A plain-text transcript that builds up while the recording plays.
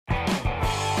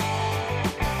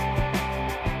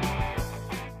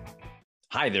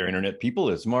Hi there, Internet people.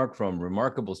 It's Mark from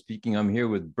Remarkable Speaking. I'm here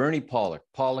with Bernie Pollock,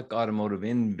 Pollock Automotive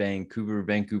in Vancouver,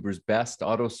 Vancouver's best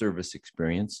auto service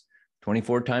experience.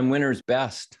 24-time winners,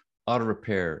 best auto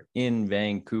repair in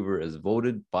Vancouver as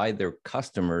voted by their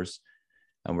customers.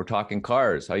 And we're talking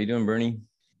cars. How you doing, Bernie?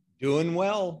 Doing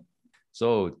well.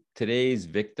 So today's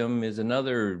victim is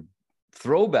another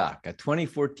throwback, a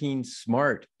 2014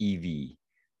 Smart EV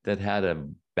that had a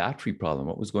battery problem.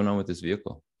 What was going on with this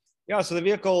vehicle? Yeah, so the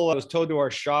vehicle was towed to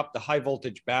our shop. The high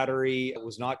voltage battery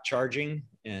was not charging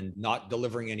and not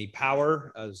delivering any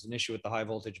power. There's an issue with the high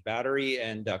voltage battery.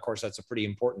 And of course, that's a pretty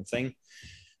important thing.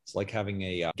 It's like having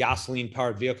a gasoline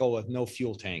powered vehicle with no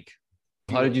fuel tank.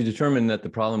 How did you determine that the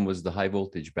problem was the high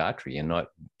voltage battery and not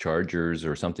chargers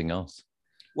or something else?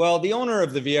 Well, the owner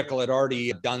of the vehicle had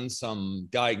already done some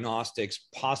diagnostics,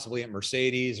 possibly at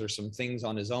Mercedes or some things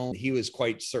on his own. He was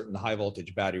quite certain the high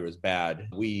voltage battery was bad.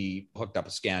 We hooked up a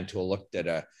scan tool, looked at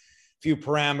a few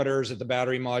parameters at the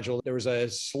battery module. There was a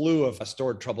slew of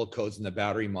stored trouble codes in the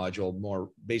battery module, more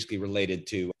basically related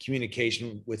to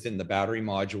communication within the battery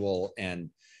module. And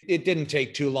it didn't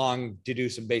take too long to do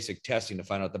some basic testing to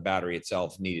find out the battery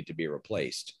itself needed to be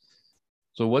replaced.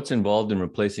 So what's involved in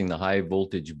replacing the high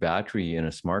voltage battery in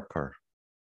a smart car?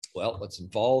 Well, what's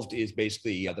involved is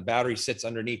basically the battery sits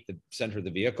underneath the center of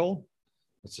the vehicle.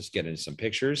 Let's just get into some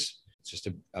pictures. It's just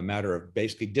a matter of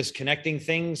basically disconnecting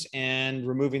things and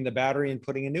removing the battery and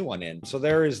putting a new one in. So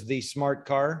there is the smart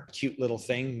car, cute little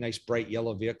thing, nice bright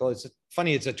yellow vehicle. It's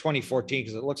funny, it's a 2014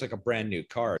 because it looks like a brand new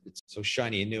car. It's so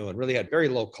shiny and new and really had very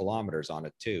low kilometers on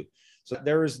it too. So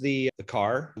there's the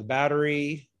car, the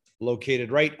battery,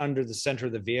 located right under the center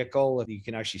of the vehicle. You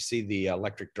can actually see the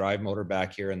electric drive motor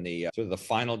back here in the sort of the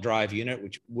final drive unit,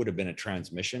 which would have been a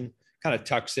transmission. Kind of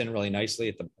tucks in really nicely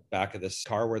at the back of this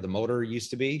car where the motor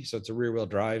used to be. So it's a rear wheel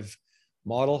drive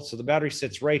model. So the battery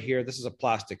sits right here. This is a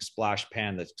plastic splash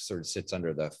pan that sort of sits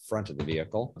under the front of the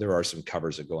vehicle. There are some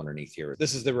covers that go underneath here.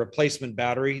 This is the replacement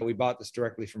battery. We bought this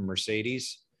directly from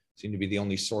Mercedes. Seem to be the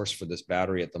only source for this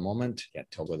battery at the moment. Can't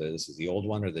tell whether this is the old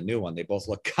one or the new one. They both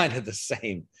look kind of the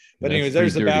same. But anyways,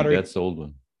 there's the battery. That's the old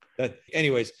one.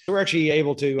 Anyways, we're actually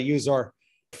able to use our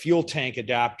fuel tank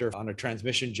adapter on a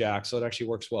transmission jack. So it actually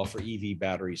works well for EV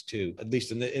batteries too, at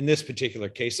least in this particular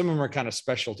case. Some of them are kind of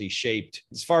specialty shaped.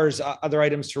 As far as other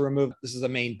items to remove, this is the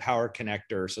main power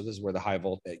connector. So this is where the high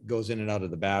volt goes in and out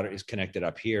of the battery is connected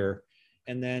up here.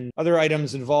 And then other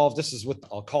items involved, this is what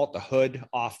I'll call it the hood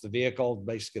off the vehicle,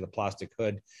 basically the plastic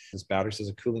hood. This battery has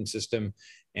a cooling system.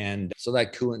 And so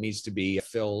that coolant needs to be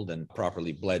filled and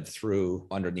properly bled through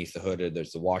underneath the hood.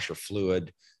 There's the washer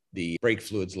fluid. The brake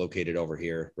fluid's located over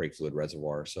here, brake fluid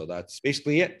reservoir. So that's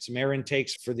basically it. Some air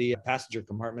intakes for the passenger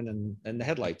compartment and the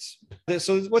headlights.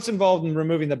 So what's involved in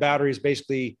removing the battery is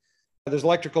basically there's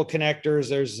electrical connectors,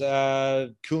 there's a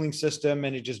cooling system,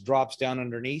 and it just drops down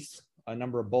underneath a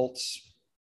number of bolts.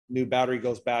 New battery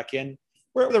goes back in.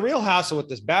 Where the real hassle with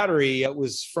this battery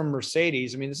was from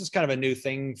Mercedes. I mean, this is kind of a new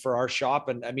thing for our shop.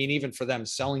 And I mean, even for them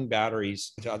selling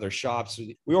batteries to other shops,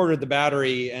 we ordered the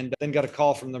battery and then got a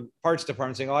call from the parts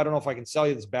department saying, oh, I don't know if I can sell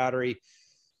you this battery,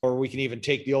 or we can even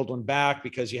take the old one back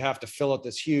because you have to fill out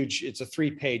this huge, it's a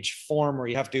 3-page form where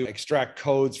you have to extract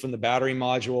codes from the battery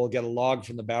module, get a log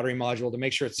from the battery module to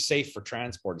make sure it's safe for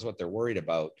transport is what they're worried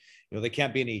about. You know, there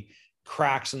can't be any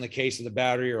cracks in the case of the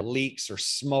battery or leaks or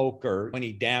smoke or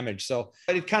any damage. So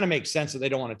it kind of makes sense that they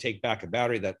don't want to take back a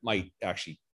battery that might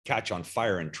actually catch on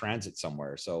fire in transit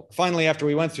somewhere. So finally, after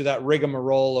we went through that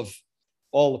rigmarole of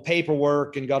all the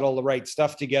paperwork and got all the right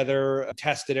stuff together,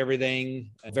 tested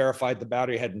everything, and verified the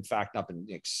battery had in fact not been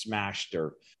smashed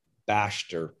or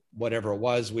bashed or whatever it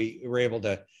was, we were able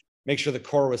to make sure the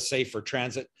core was safe for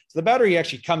transit. So the battery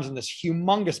actually comes in this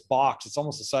humongous box. It's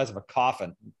almost the size of a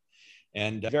coffin.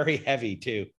 And very heavy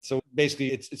too. So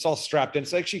basically it's all strapped in.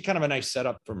 It's actually kind of a nice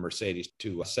setup for Mercedes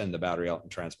to send the battery out and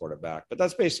transport it back. But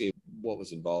that's basically what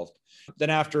was involved. Then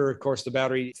after, of course, the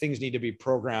battery, things need to be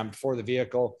programmed for the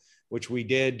vehicle, which we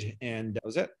did. And that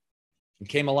was it. It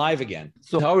came alive again.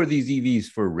 So how are these EVs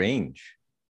for range?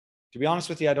 To be honest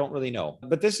with you, I don't really know.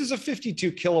 But this is a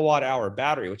 52 kilowatt hour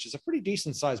battery, which is a pretty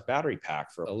decent sized battery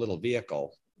pack for a little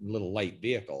vehicle. Little light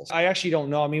vehicles. I actually don't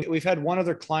know. I mean, we've had one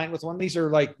other client with one. These are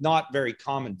like not very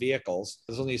common vehicles.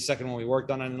 There's only the second one we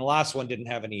worked on. And the last one didn't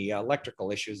have any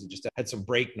electrical issues. It just had some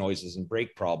brake noises and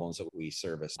brake problems that we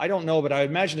serviced. I don't know, but I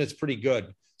imagine it's pretty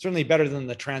good. Certainly better than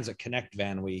the Transit Connect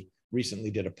van we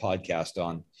recently did a podcast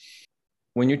on.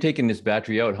 When you're taking this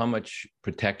battery out, how much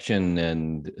protection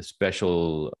and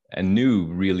special and new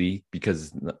really,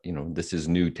 because, you know, this is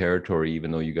new territory,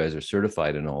 even though you guys are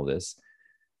certified in all this,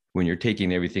 when you're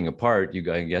taking everything apart,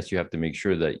 I guess you have to make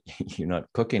sure that you're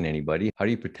not cooking anybody. How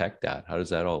do you protect that? How does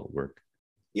that all work?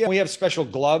 Yeah, we have special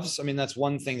gloves. I mean, that's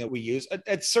one thing that we use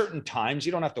at certain times.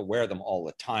 You don't have to wear them all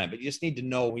the time, but you just need to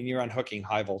know when you're unhooking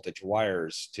high voltage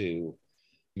wires to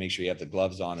make sure you have the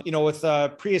gloves on. You know, with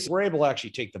Prius, we're able to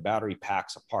actually take the battery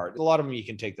packs apart. A lot of them, you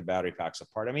can take the battery packs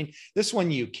apart. I mean, this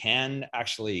one you can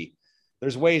actually,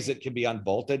 there's ways that can be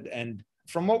unbolted. And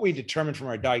from what we determined from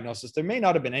our diagnosis, there may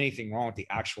not have been anything wrong with the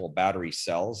actual battery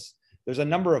cells. There's a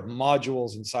number of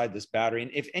modules inside this battery.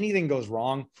 And if anything goes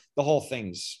wrong, the whole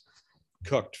thing's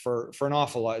cooked for an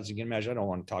awful lot. As you can imagine, I don't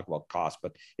want to talk about cost,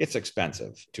 but it's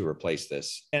expensive to replace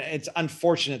this. And it's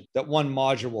unfortunate that one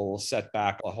module will set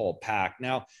back a whole pack.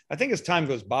 Now, I think as time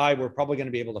goes by, we're probably going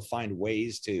to be able to find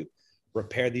ways to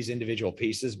repair these individual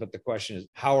pieces. But the question is,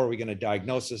 how are we going to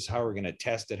diagnose this? How are we going to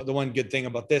test it? The one good thing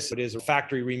about this, it is a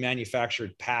factory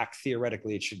remanufactured pack.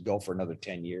 Theoretically, it should go for another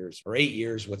 10 years or 8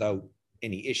 years without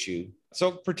any issue.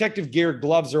 So protective gear,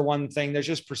 gloves are one thing. There's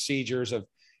just procedures of,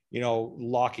 you know,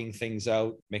 locking things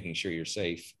out, making sure you're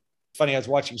safe. Funny, I was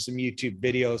watching some YouTube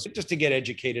videos just to get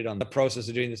educated on the process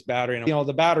of doing this battery. And, you know,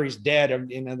 the battery's dead and,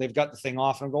 you know, they've got the thing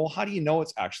off and I go, well, how do you know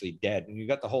it's actually dead? And you've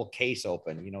got the whole case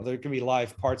open, you know, there can be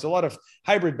live parts. A lot of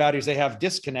hybrid batteries, they have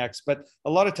disconnects, but a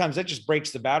lot of times that just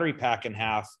breaks the battery pack in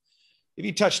half. If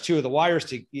you touch two of the wires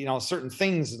to, you know, certain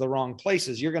things the wrong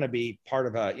places, you're going to be part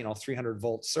of a, you know, 300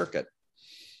 volt circuit,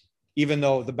 even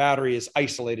though the battery is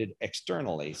isolated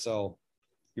externally. So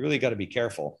you really got to be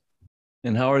careful.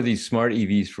 And how are these smart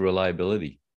EVs for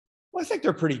reliability? Well, I think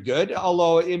they're pretty good.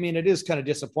 Although, I mean, it is kind of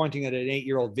disappointing that an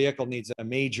 8-year-old vehicle needs a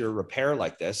major repair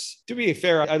like this. To be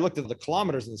fair, I looked at the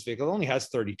kilometers in this vehicle. It only has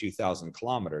 32,000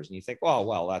 kilometers. And you think, oh,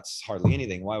 well, that's hardly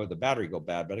anything. Why would the battery go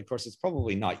bad? But of course, it's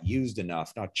probably not used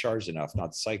enough, not charged enough,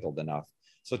 not cycled enough.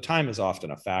 So time is often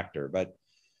a factor. But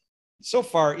so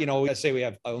far, you know, I say we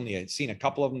have only seen a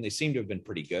couple of them. They seem to have been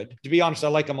pretty good. To be honest, I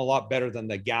like them a lot better than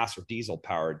the gas or diesel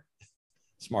powered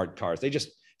smart cars. They just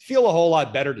feel a whole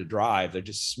lot better to drive. They're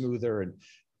just smoother. And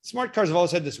smart cars have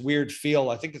always had this weird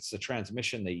feel. I think it's the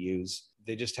transmission they use.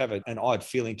 They just have an odd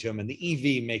feeling to them. And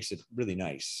the EV makes it really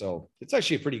nice. So it's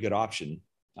actually a pretty good option,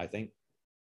 I think.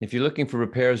 If you're looking for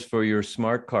repairs for your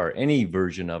smart car, any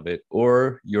version of it,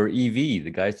 or your EV,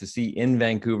 the guys to see in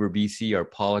Vancouver, BC are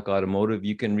Pollock Automotive.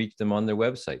 You can reach them on their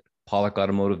website,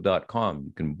 pollockautomotive.com.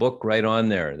 You can book right on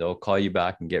there. They'll call you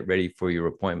back and get ready for your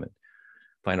appointment.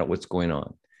 Find out what's going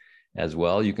on. As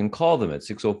well, you can call them at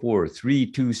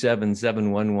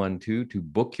 604-327-7112 to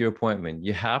book your appointment.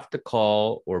 You have to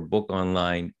call or book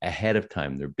online ahead of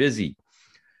time. They're busy.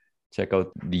 Check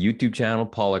out the YouTube channel,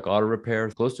 Pollock Auto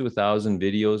Repair. Close to 1,000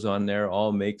 videos on there,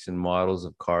 all makes and models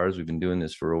of cars. We've been doing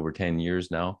this for over 10 years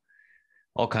now.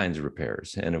 All kinds of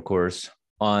repairs. And of course,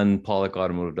 on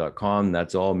pollockautomotive.com,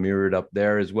 that's all mirrored up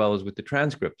there, as well as with the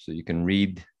transcript. So you can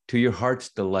read to your heart's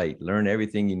delight, learn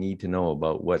everything you need to know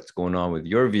about what's going on with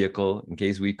your vehicle in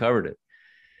case we covered it.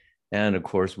 And of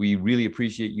course, we really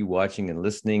appreciate you watching and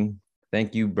listening.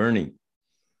 Thank you, Bernie.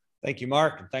 Thank you,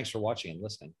 Mark. And thanks for watching and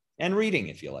listening and reading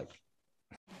if you like.